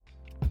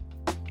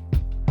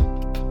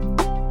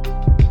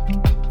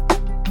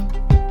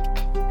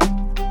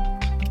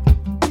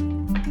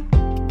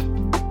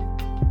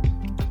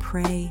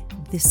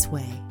this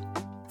way.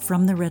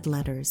 From the red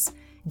letters,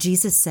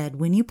 Jesus said,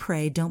 when you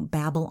pray, don't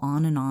babble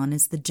on and on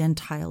as the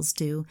Gentiles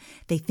do.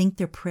 They think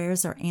their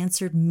prayers are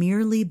answered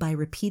merely by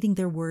repeating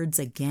their words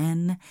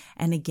again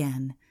and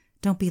again.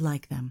 Don't be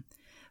like them,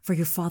 for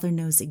your Father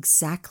knows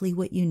exactly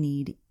what you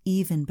need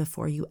even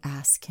before you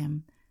ask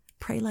him.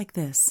 Pray like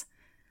this: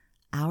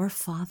 Our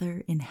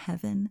Father in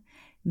heaven,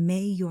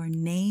 may your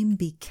name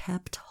be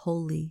kept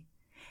holy.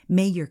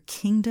 May your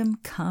kingdom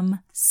come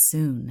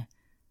soon.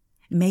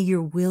 May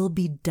your will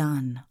be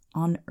done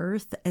on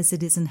earth as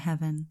it is in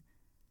heaven.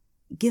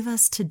 Give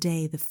us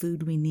today the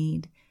food we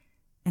need,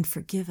 and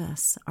forgive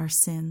us our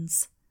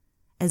sins,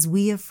 as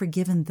we have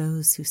forgiven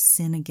those who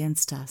sin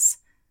against us.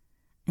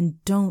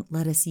 And don't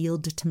let us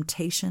yield to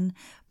temptation,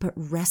 but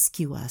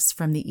rescue us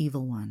from the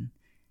evil one.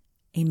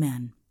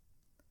 Amen.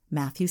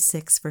 Matthew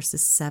 6,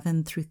 verses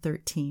 7 through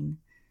 13,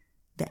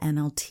 the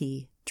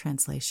NLT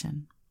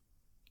translation.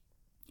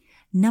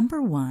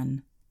 Number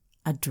 1,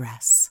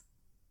 address.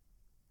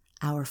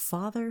 Our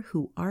Father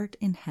who art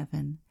in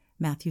heaven,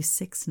 Matthew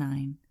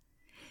 6:9.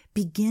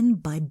 Begin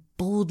by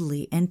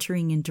boldly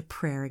entering into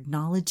prayer,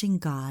 acknowledging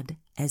God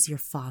as your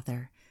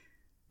Father.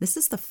 This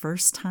is the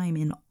first time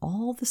in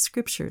all the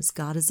scriptures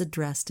God is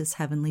addressed as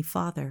Heavenly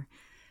Father.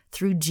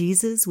 Through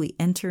Jesus, we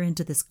enter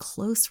into this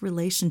close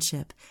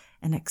relationship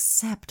and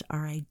accept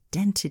our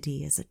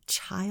identity as a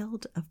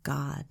child of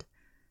God.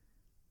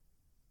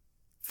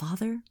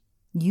 Father,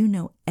 you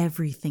know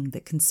everything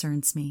that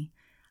concerns me.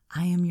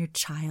 I am your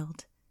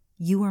child.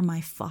 You are my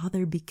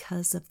Father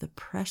because of the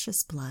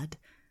precious blood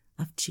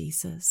of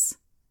Jesus.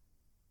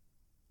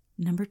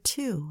 Number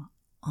 2,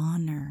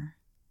 honor.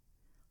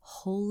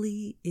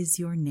 Holy is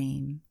your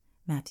name,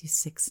 Matthew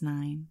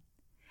 6:9.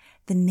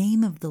 The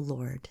name of the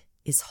Lord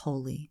is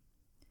holy.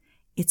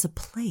 It's a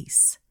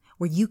place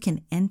where you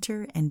can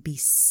enter and be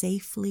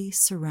safely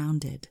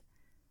surrounded.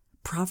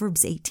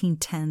 Proverbs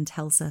 18:10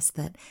 tells us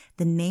that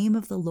the name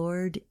of the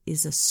Lord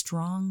is a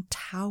strong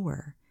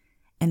tower,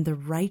 and the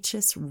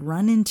righteous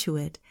run into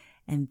it,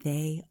 and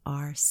they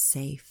are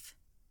safe.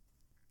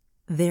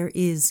 There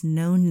is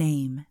no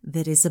name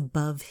that is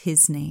above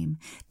his name.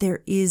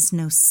 There is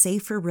no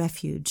safer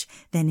refuge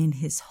than in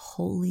his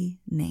holy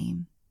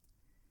name.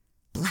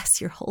 Bless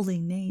your holy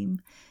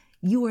name.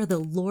 You are the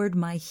Lord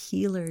my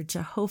healer,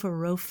 Jehovah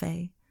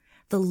Rophe,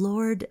 the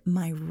Lord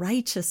my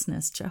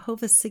righteousness,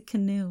 Jehovah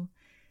Tsidkenu,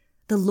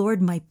 the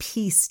Lord my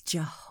peace,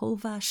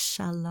 Jehovah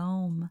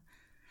Shalom,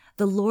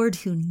 the Lord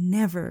who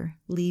never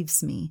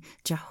leaves me,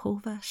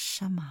 Jehovah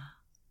Shammah.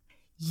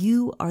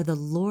 You are the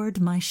Lord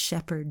my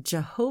shepherd,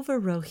 Jehovah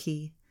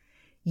Rohi.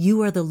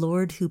 You are the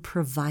Lord who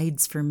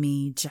provides for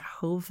me,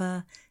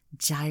 Jehovah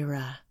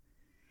Jireh.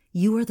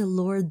 You are the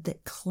Lord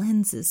that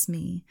cleanses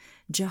me,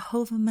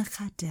 Jehovah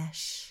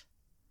Mekadesh.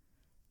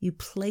 You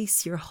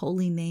place your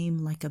holy name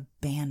like a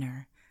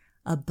banner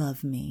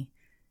above me,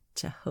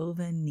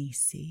 Jehovah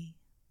Nisi.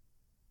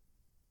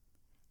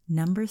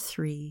 Number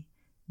 3,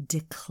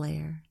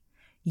 declare.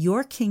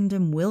 Your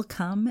kingdom will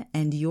come,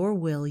 and your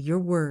will, your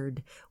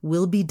word,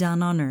 will be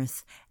done on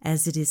earth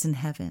as it is in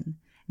heaven.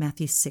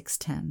 Matthew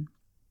 6:10.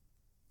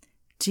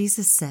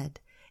 Jesus said,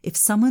 if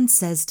someone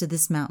says to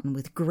this mountain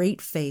with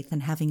great faith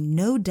and having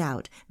no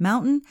doubt,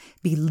 mountain,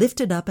 be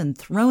lifted up and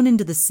thrown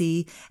into the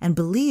sea, and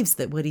believes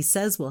that what he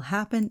says will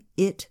happen,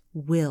 it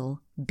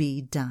will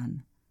be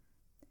done.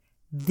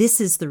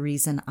 This is the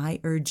reason I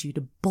urge you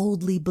to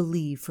boldly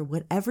believe for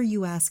whatever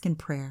you ask in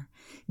prayer.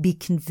 Be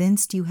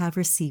convinced you have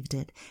received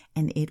it,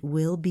 and it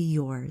will be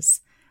yours.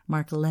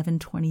 Mark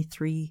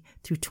 11:23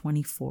 through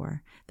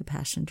 24, the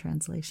Passion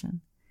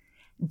Translation.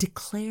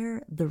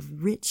 Declare the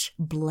rich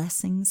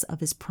blessings of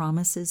his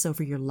promises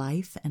over your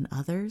life and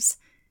others.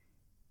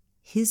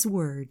 His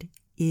word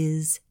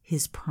is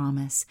his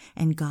promise,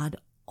 and God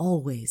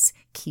always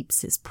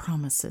keeps his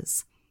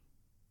promises.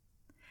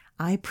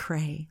 I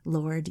pray,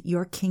 Lord,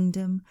 your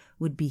kingdom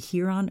would be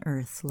here on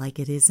earth like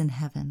it is in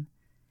heaven.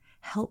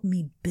 Help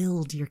me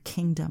build your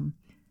kingdom.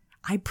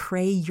 I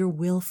pray your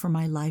will for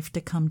my life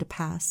to come to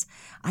pass.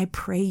 I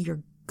pray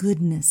your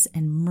goodness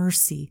and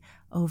mercy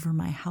over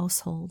my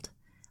household,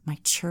 my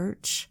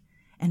church,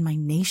 and my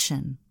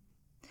nation.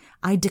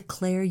 I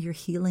declare your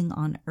healing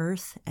on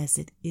earth as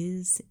it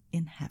is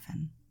in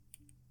heaven.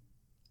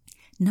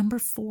 Number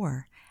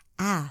 4,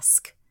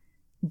 ask.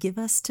 Give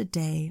us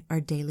today our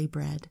daily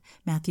bread,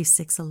 Matthew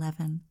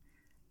 6:11.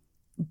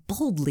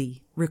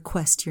 Boldly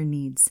request your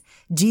needs.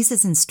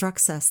 Jesus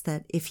instructs us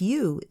that if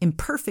you,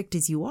 imperfect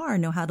as you are,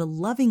 know how to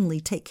lovingly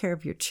take care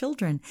of your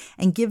children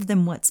and give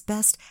them what's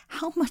best,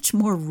 how much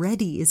more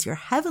ready is your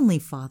heavenly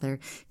Father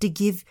to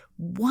give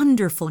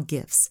wonderful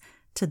gifts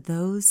to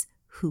those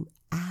who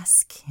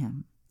ask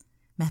him.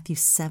 Matthew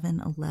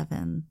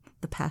 7:11,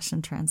 the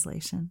Passion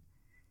Translation.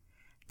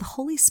 The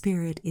Holy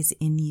Spirit is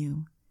in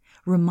you,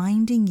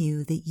 reminding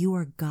you that you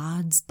are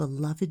God's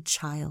beloved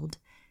child.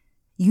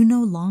 You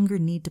no longer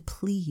need to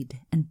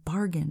plead and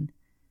bargain.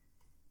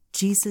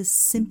 Jesus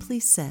simply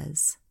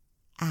says,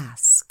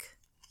 ask.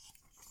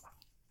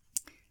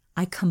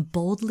 I come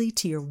boldly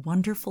to your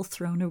wonderful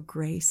throne of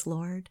grace,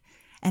 Lord,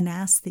 and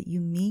ask that you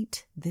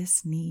meet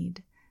this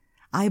need.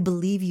 I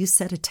believe you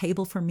set a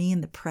table for me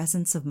in the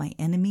presence of my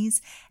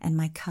enemies, and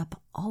my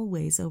cup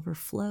always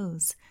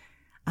overflows.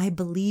 I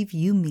believe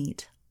you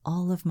meet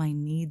all of my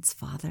needs,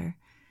 Father,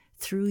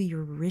 through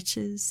your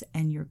riches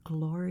and your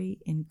glory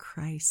in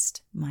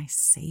Christ, my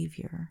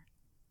Savior.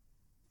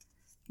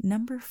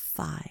 Number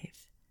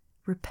 5,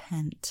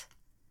 repent.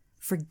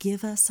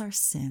 Forgive us our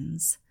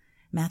sins.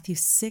 Matthew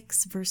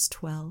 6, verse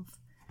 12.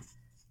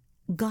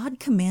 God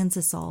commands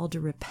us all to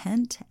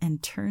repent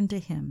and turn to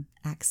him.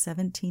 Acts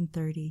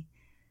 17:30.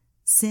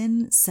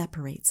 Sin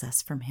separates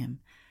us from him.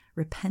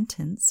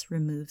 Repentance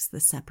removes the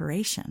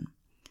separation.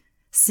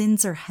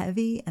 Sins are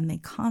heavy and they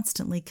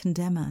constantly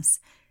condemn us.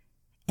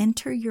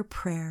 Enter your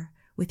prayer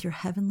with your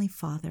Heavenly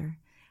Father.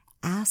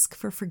 Ask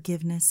for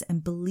forgiveness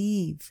and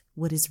believe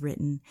what is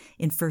written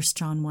in 1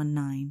 John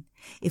 1:9.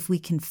 If we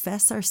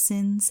confess our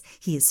sins,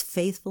 he is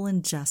faithful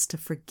and just to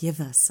forgive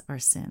us our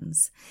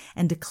sins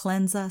and to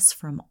cleanse us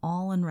from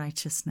all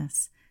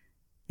unrighteousness.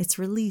 It's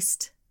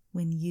released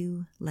when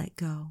you let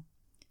go.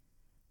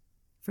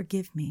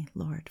 Forgive me,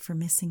 Lord, for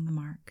missing the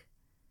mark.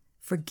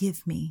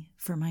 Forgive me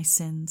for my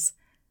sins.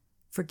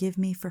 Forgive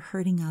me for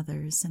hurting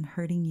others and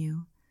hurting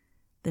you.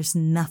 There's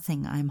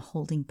nothing I'm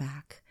holding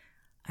back.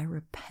 I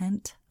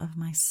repent of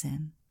my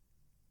sin.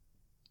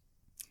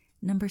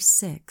 Number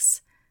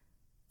 6,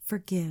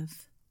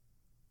 forgive.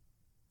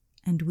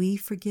 And we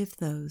forgive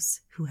those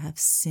who have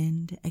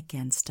sinned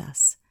against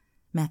us.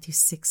 Matthew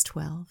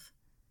 6:12.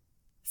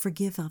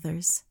 Forgive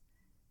others.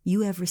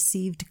 You have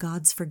received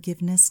God's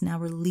forgiveness. Now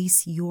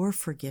release your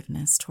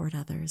forgiveness toward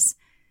others.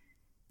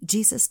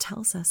 Jesus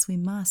tells us we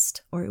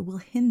must, or it will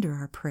hinder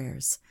our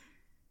prayers.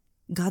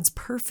 God's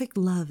perfect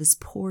love is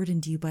poured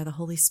into you by the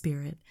Holy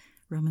Spirit.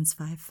 Romans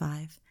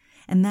 5:5,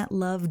 and that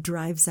love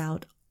drives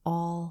out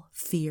all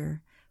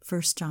fear,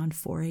 1 John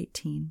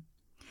 4:18,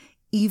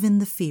 even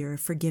the fear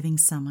of forgiving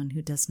someone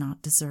who does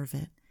not deserve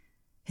it.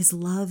 His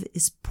love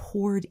is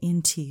poured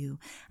into you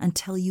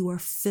until you are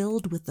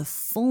filled with the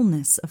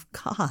fullness of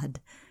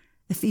God.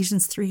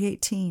 Ephesians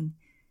 3:18,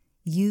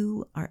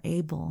 you are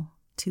able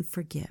to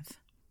forgive.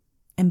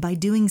 And by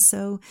doing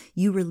so,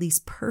 you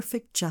release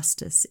perfect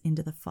justice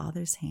into the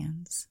Father's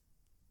hands.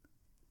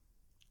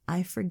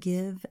 I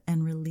forgive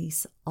and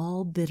release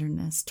all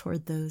bitterness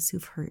toward those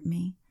who've hurt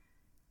me.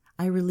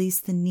 I release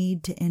the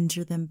need to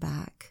injure them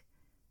back.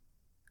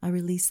 I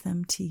release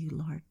them to you,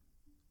 Lord.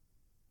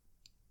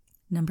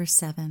 Number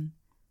 7,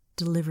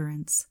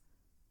 deliverance.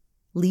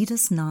 Lead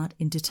us not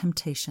into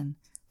temptation,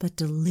 but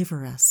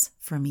deliver us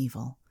from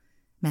evil.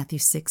 Matthew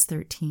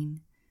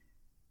 6:13.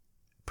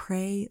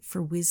 Pray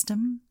for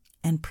wisdom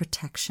and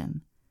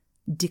protection.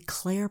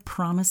 Declare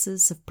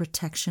promises of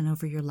protection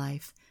over your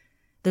life.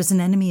 There's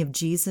an enemy of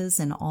Jesus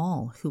and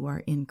all who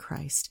are in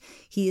Christ.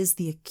 He is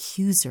the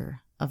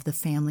accuser of the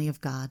family of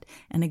God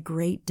and a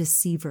great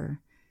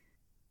deceiver.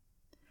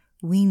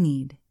 We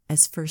need,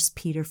 as 1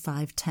 Peter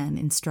 5:10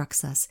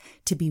 instructs us,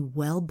 to be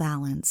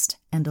well-balanced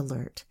and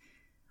alert.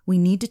 We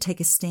need to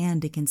take a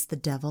stand against the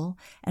devil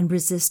and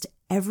resist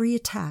every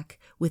attack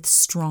with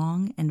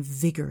strong and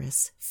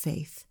vigorous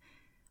faith.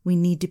 We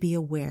need to be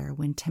aware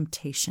when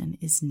temptation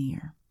is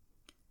near.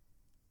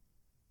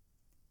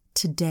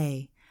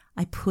 Today,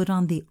 I put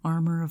on the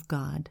armor of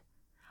God.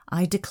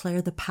 I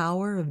declare the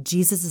power of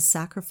Jesus'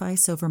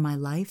 sacrifice over my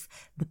life,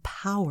 the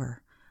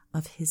power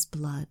of his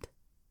blood.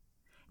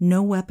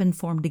 No weapon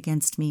formed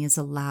against me is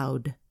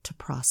allowed to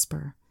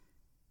prosper.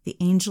 The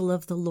angel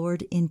of the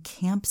Lord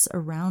encamps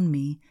around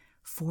me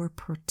for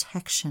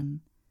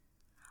protection.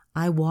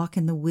 I walk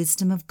in the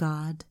wisdom of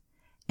God,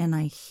 and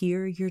I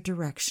hear your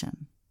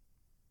direction.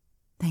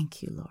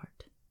 Thank you,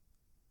 Lord.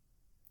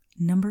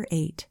 Number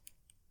 8,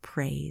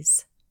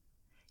 praise.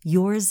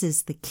 Yours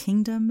is the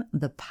kingdom,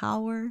 the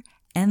power,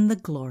 and the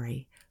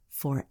glory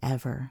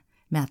forever.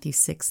 Matthew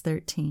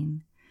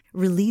 6:13.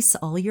 Release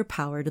all your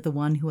power to the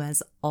one who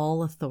has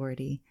all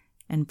authority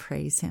and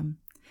praise him,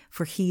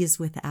 for he is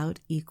without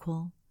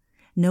equal.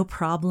 No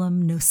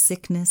problem, no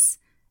sickness,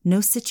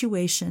 no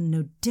situation,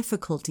 no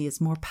difficulty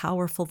is more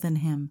powerful than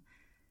him.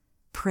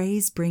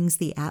 Praise brings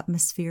the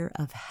atmosphere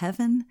of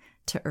heaven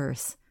to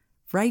earth,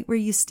 right where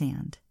you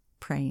stand,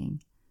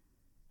 praying.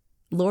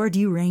 Lord,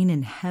 you reign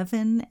in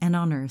heaven and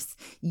on earth.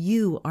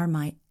 You are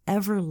my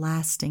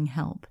everlasting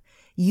help.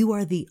 You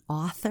are the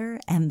author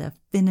and the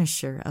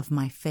finisher of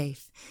my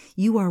faith.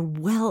 You are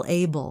well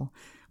able.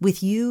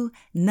 With you,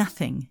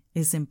 nothing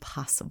is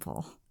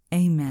impossible.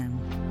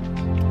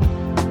 Amen.